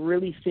 right? I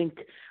really think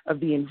of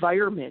the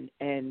environment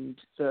and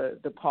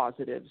the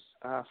positives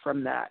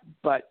from that.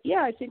 But,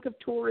 I think of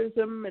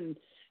tourism and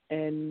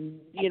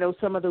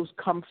some of those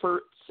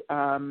comforts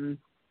that,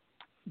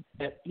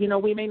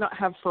 we may not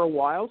have for a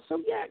while.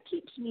 So, it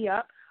keeps me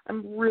up.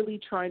 I'm really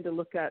trying to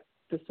look at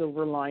the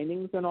silver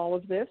linings in all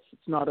of this.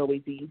 It's not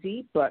always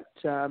easy, but,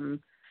 it's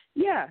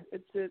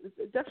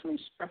definitely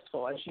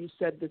stressful. As you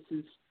said, this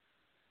is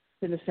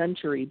in a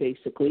century,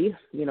 basically,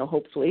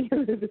 hopefully.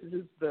 This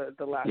is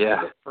the last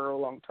of it for a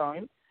long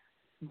time.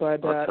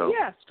 But,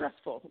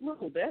 stressful, a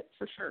little bit,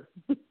 for sure.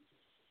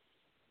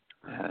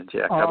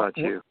 Jack, how about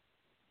you?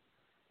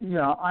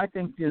 Yeah, I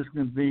think there's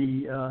going to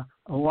be a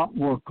lot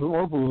more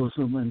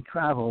globalism in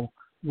travel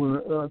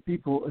where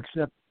people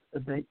accept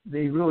that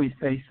they really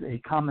face a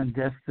common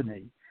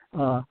destiny.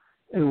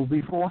 It will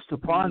be forced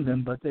upon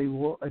them, but they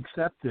will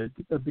accept it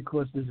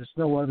because there's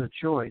no other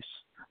choice.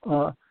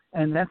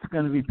 And that's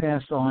going to be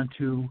passed on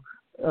to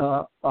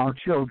our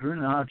children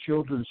and our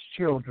children's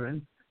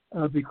children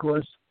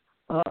because,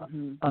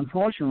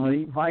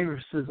 unfortunately,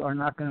 viruses are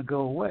not going to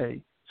go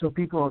away. So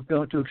people are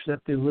going to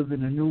accept they live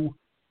in a new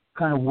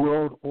kind of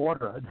world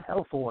order, a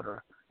health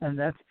order, and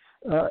that's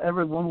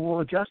everyone will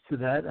adjust to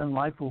that, and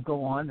life will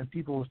go on, and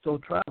people will still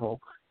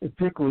travel,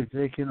 particularly if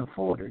they can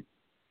afford it.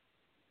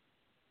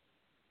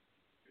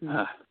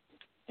 I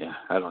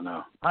don't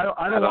know. I don't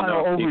want to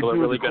overdo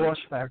really the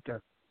cost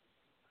factor.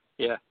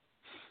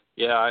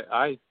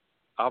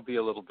 I'll be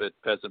a little bit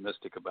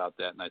pessimistic about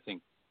that, and I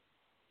think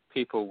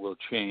people will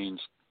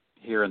change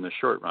here in the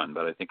short run,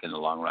 but I think in the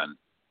long run,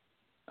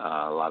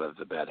 a lot of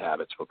the bad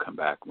habits will come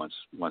back once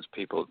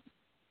people's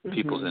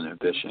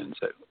inhibitions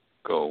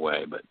go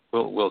away. But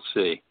we'll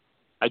see.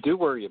 I do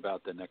worry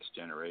about the next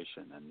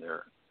generation and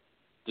their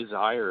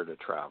desire to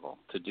travel,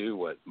 to do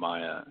what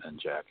Maia and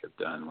Jack have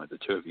done, what the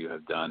two of you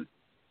have done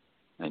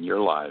in your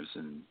lives,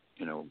 and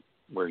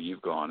where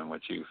you've gone and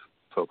what you've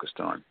focused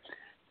on.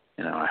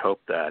 I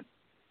hope that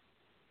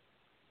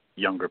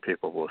younger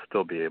people will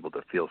still be able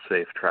to feel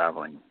safe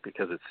traveling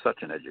because it's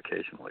such an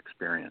educational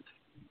experience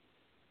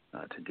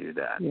to do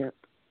that. Yeah,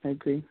 I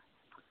agree.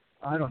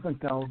 I don't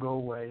think that will go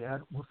away.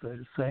 We'll say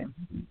the same.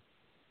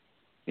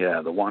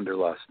 Yeah, the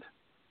wanderlust.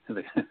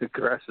 The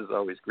grass is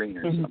always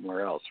greener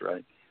somewhere else,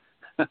 right?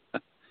 For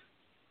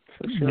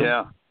sure.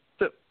 Yeah.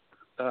 So,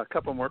 a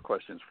couple more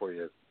questions for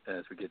you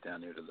as we get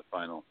down here to the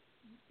final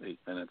 8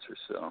 minutes or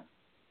so.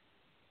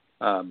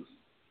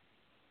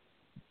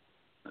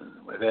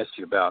 I've asked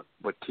you about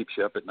what keeps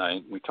you up at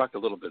night. We talked a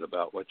little bit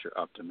about what you're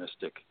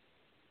optimistic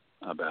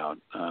about.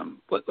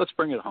 Let's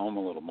bring it home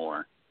a little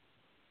more.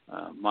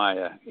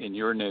 Maia, in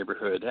your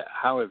neighborhood,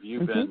 how have you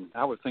been?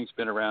 How have things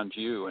been around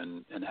you,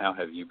 and how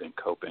have you been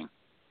coping?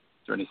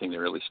 Is there anything that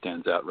really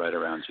stands out right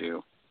around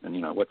you? And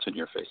what's in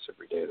your face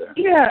every day there?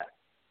 Yeah,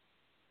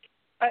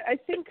 I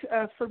think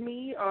for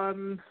me, I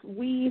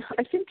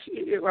think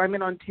I'm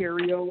in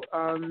Ontario.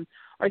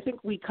 I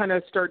think we kind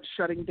of start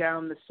shutting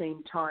down the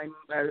same time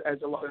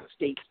as a lot of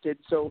states did.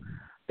 So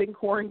been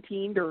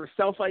quarantined or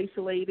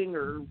self-isolating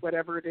or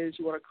whatever it is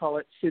you want to call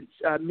it since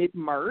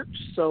mid-March.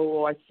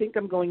 So I think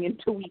I'm going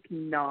into week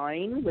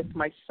 9 with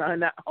my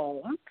son at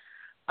home.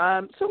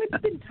 So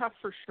it's been tough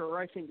for sure.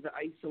 I think the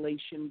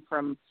isolation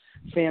from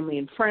family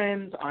and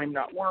friends. I'm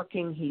not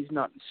working. He's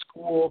not in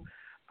school.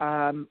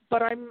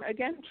 But I'm,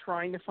 again,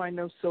 trying to find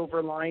those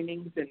silver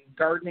linings and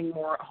gardening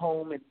more at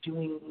home and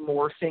doing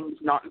more things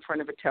not in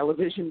front of a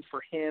television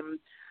for him.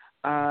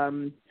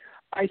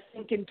 I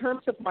think in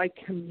terms of my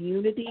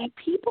community,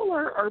 people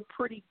are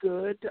pretty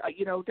good.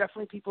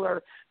 Definitely people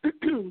are,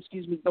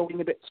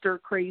 going a bit stir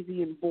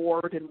crazy and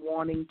bored and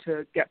wanting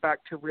to get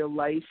back to real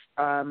life.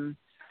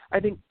 I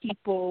think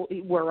people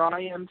where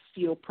I am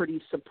feel pretty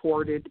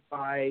supported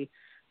by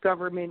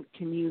government,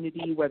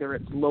 community, whether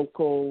it's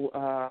local,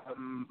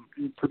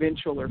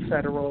 provincial, or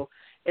federal.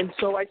 And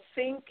so I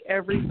think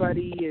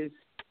everybody is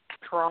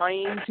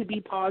trying to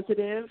be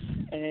positive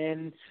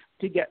and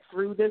to get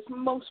through this.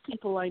 Most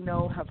people I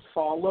know have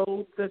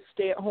followed the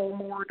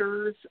stay-at-home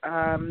orders.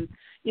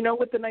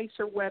 With the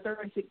nicer weather,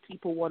 I think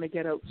people want to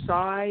get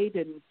outside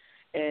and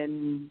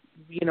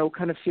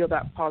kind of feel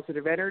that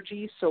positive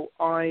energy. So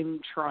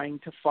I'm trying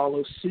to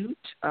follow suit.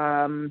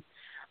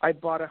 I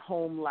bought a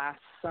home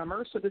last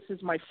summer, so this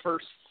is my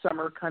first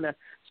summer kind of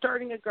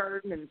starting a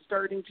garden and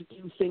starting to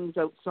do things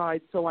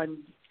outside. So I'm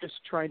just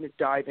trying to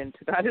dive into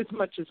that as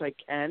much as I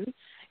can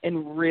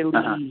and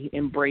really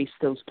embrace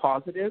those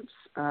positives.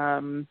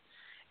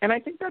 And I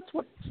think that's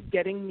what's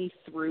getting me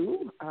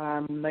through.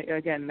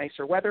 Again,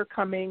 nicer weather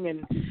coming,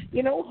 and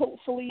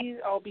hopefully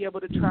I'll be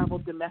able to travel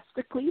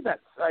domestically.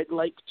 I'd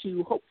like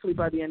to, hopefully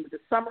by the end of the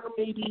summer,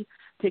 maybe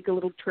take a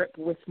little trip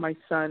with my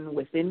son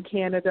within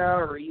Canada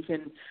or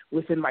even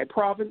within my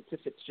province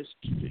if it's just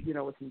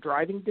within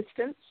driving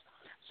distance.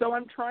 So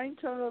I'm trying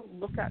to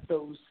look at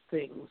those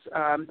things.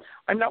 I'm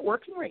not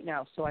working right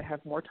now, so I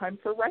have more time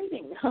for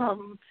writing.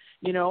 I'm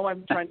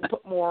trying to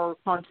put more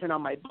content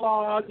on my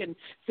blog and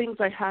things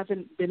I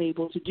haven't been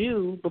able to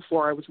do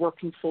before. I was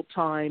working full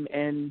time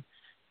and,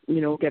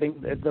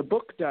 getting the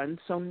book done.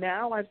 So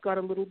now I've got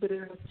a little bit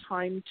of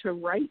time to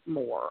write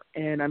more,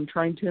 and I'm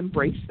trying to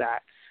embrace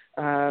that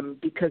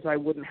because I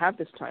wouldn't have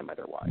this time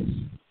otherwise.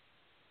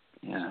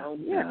 Yeah, so,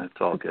 it's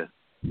all good.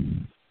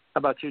 How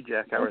about you,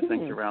 Jack? How are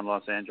things around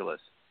Los Angeles?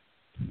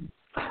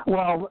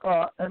 Well,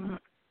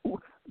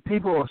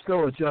 people are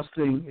still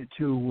adjusting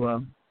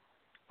to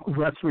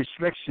less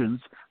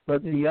restrictions,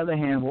 but on the other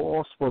hand, we're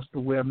all supposed to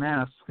wear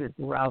masks if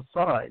we're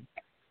outside.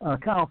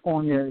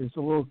 California is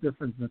a little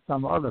different than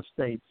some other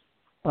states,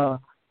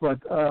 but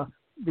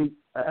the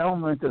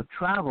element of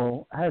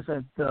travel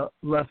hasn't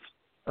left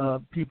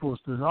people's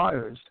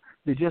desires.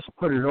 They just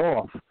put it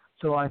off.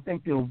 So I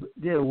think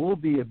there will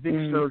be a big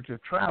surge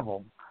of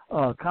travel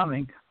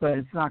coming, but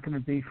it's not going to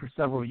be for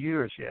several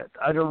years yet.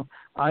 I don't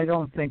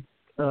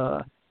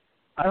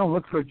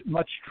look for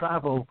much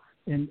travel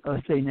in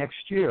say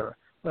next year,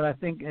 but I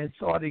think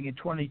starting in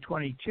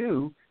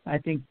 2022, I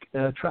think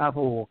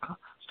travel will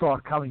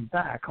start coming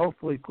back.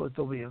 Hopefully, because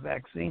there'll be a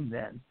vaccine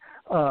then.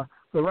 But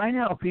right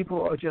now, people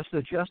are just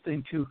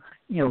adjusting to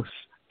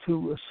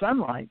to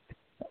sunlight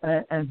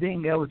and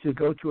being able to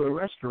go to a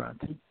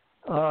restaurant,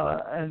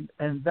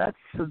 and that's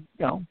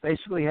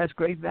basically has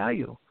great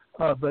value.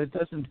 But it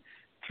doesn't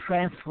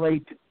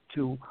translate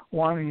to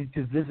wanting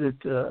to visit,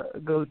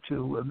 go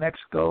to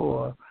Mexico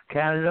or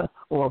Canada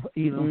or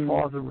even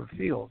farther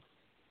afield.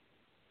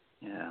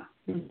 Yeah.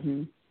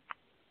 Mm-hmm.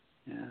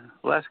 Yeah.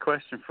 Last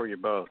question for you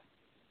both.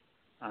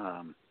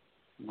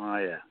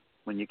 Maia,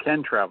 when you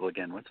can travel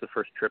again, what's the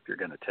first trip you're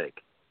going to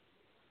take?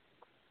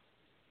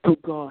 Oh,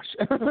 gosh.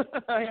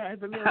 I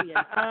have a million.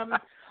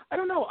 I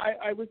don't know.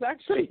 I was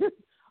actually...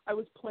 I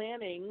was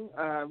planning,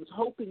 I was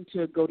hoping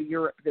to go to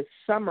Europe this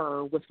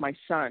summer with my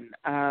son.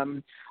 I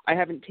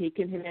haven't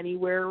taken him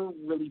anywhere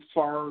really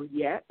far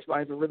yet. I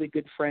have a really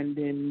good friend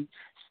in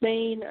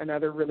Spain,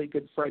 another really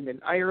good friend in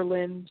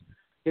Ireland,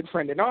 good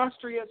friend in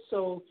Austria.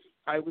 So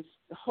I was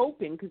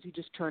hoping, because he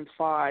just turned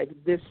 5,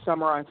 this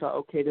summer I thought,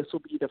 okay, this will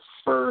be the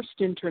first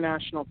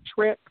international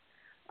trip.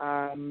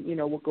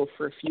 We'll go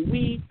for a few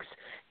weeks.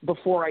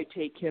 Before I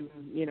take him,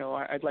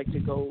 I'd like to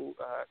go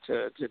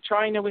to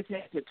China with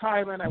him, to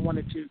Thailand. I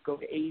wanted to go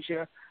to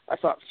Asia. I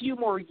thought a few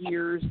more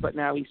years, but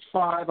now he's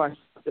 5. I thought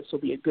this will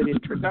be a good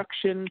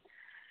introduction.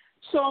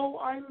 So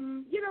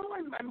I'm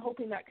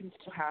hoping that can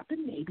still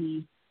happen,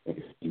 maybe in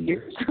a few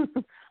years.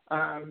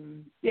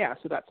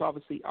 So that's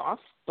obviously off,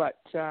 but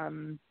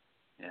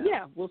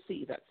we'll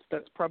see.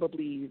 That's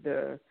probably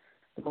the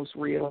most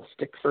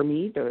realistic for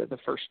me. The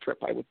first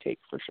trip I would take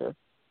for sure.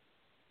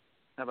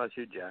 How about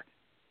you, Jack?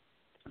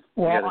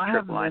 Well, I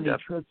haven't any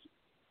trips.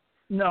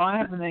 No, I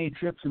haven't any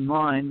trips in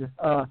mind.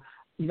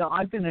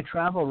 I've been a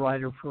travel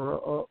writer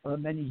for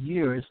many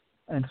years,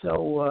 and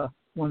so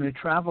when a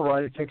travel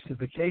writer takes a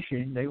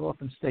vacation, they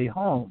often stay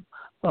home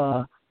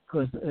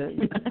because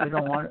they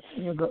don't want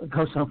to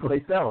go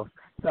someplace else.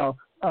 So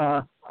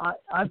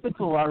I've been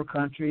to a lot of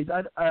countries.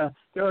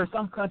 There are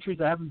some countries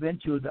I haven't been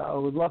to that I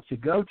would love to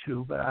go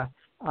to, but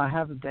I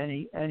haven't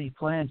any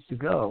plans to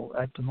go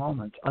at the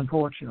moment,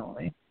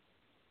 unfortunately.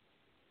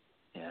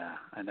 Yeah,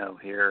 I know.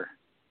 Here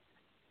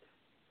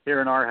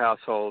in our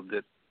household,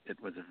 it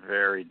was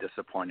very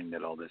disappointing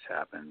that all this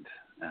happened.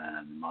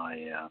 And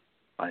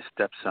my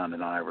stepson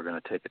and I were going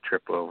to take a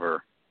trip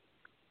over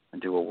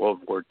and do a World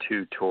War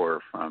II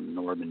tour from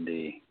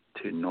Normandy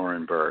to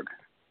Nuremberg,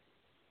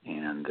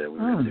 and we were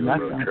going to do a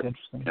road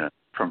trip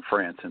from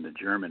France into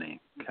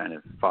Germany, kind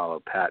of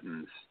follow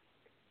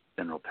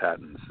General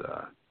Patton's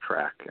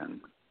track. And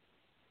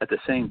at the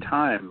same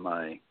time,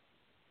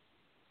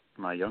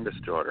 my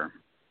youngest daughter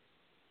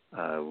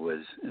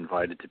was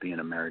invited to be in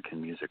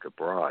American Music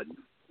Abroad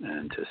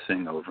and to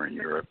sing over in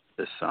Europe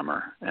this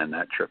summer, and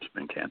that trip's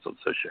been canceled.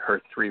 So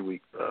her 3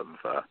 week of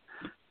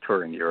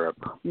touring Europe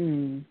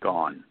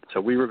gone.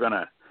 So we were going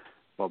to,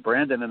 while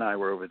Brandon and I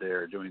were over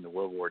there doing the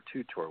World War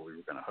II tour, we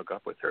were going to hook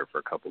up with her for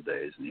a couple of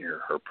days and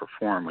hear her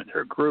perform with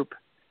her group,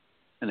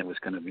 and it was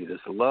going to be this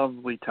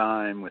lovely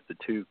time with the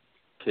 2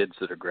 kids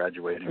that are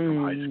graduating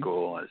from high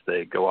school as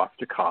they go off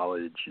to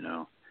college,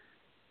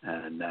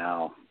 and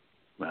now,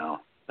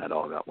 well, that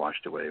all got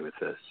washed away with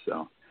this.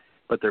 So,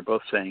 but they're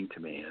both saying to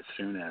me, as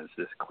soon as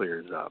this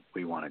clears up,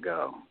 we want to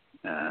go.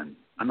 And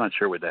I'm not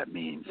sure what that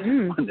means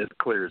when this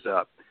clears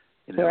up.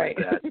 Right.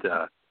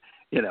 That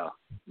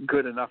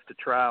good enough to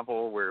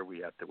travel, where we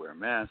have to wear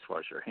masks,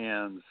 wash our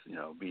hands,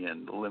 be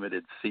in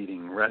limited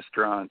seating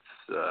restaurants,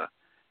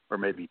 or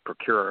maybe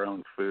procure our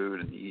own food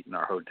and eat in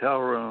our hotel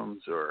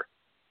rooms, or,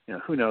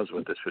 who knows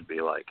what this would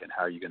be like, and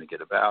how are you going to get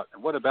about?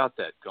 And what about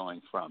that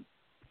going from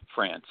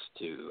France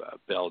to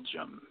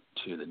Belgium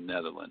to the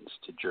Netherlands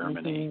to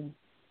Germany,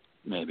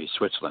 maybe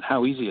Switzerland?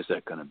 How easy is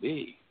that going to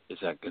be? Is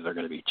there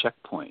going to be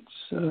checkpoints?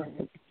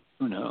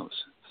 Who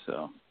knows?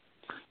 So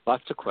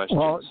lots of questions.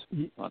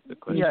 Lots of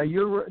questions. Yeah,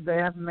 they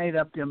haven't made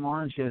up their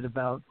minds yet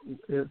about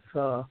if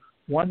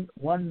one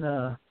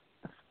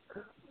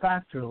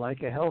factor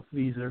like a health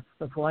visa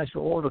applies to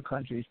all the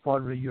countries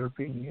part of the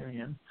European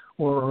Union,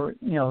 or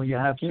you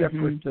have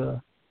separate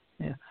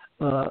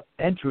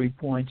entry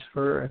points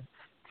for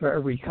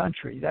every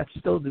country. That's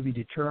still to be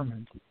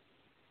determined.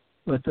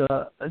 But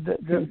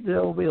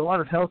there will be a lot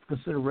of health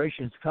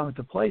considerations come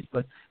into place.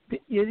 But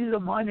it is a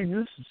minor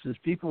nuisances.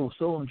 People will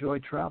still enjoy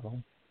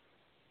travel.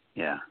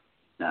 Yeah.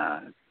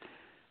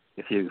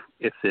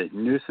 If the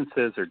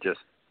nuisances are just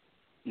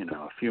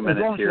a few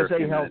minutes here, a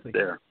few minutes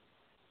there.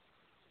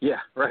 Yeah,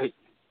 right.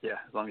 Yeah,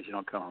 as long as you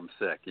don't come home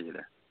sick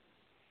either.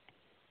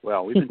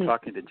 Well, we've been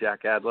talking to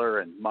Jack Adler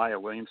and Maia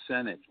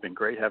Williamson. It's been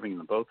great having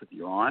the both of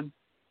you on.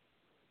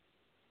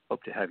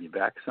 Hope to have you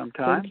back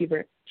sometime. Thank you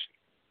very much.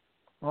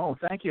 Oh,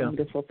 thank you.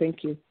 Wonderful.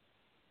 Thank you.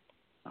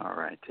 All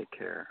right. Take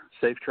care.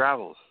 Safe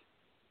travels.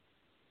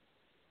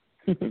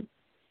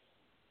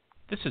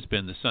 This has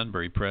been the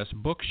Sunbury Press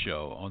Book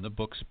Show on the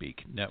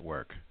BookSpeak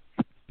Network.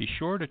 Be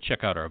sure to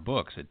check out our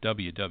books at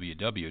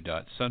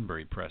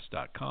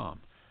www.sunburypress.com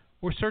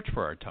or search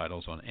for our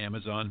titles on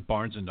Amazon,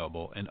 Barnes &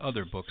 Noble, and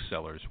other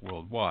booksellers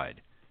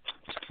worldwide.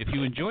 If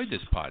you enjoyed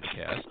this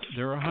podcast,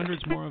 there are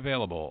hundreds more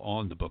available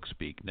on the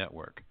BookSpeak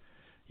Network.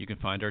 You can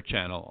find our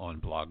channel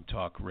on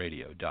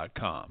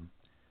blogtalkradio.com.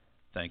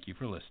 Thank you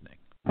for listening.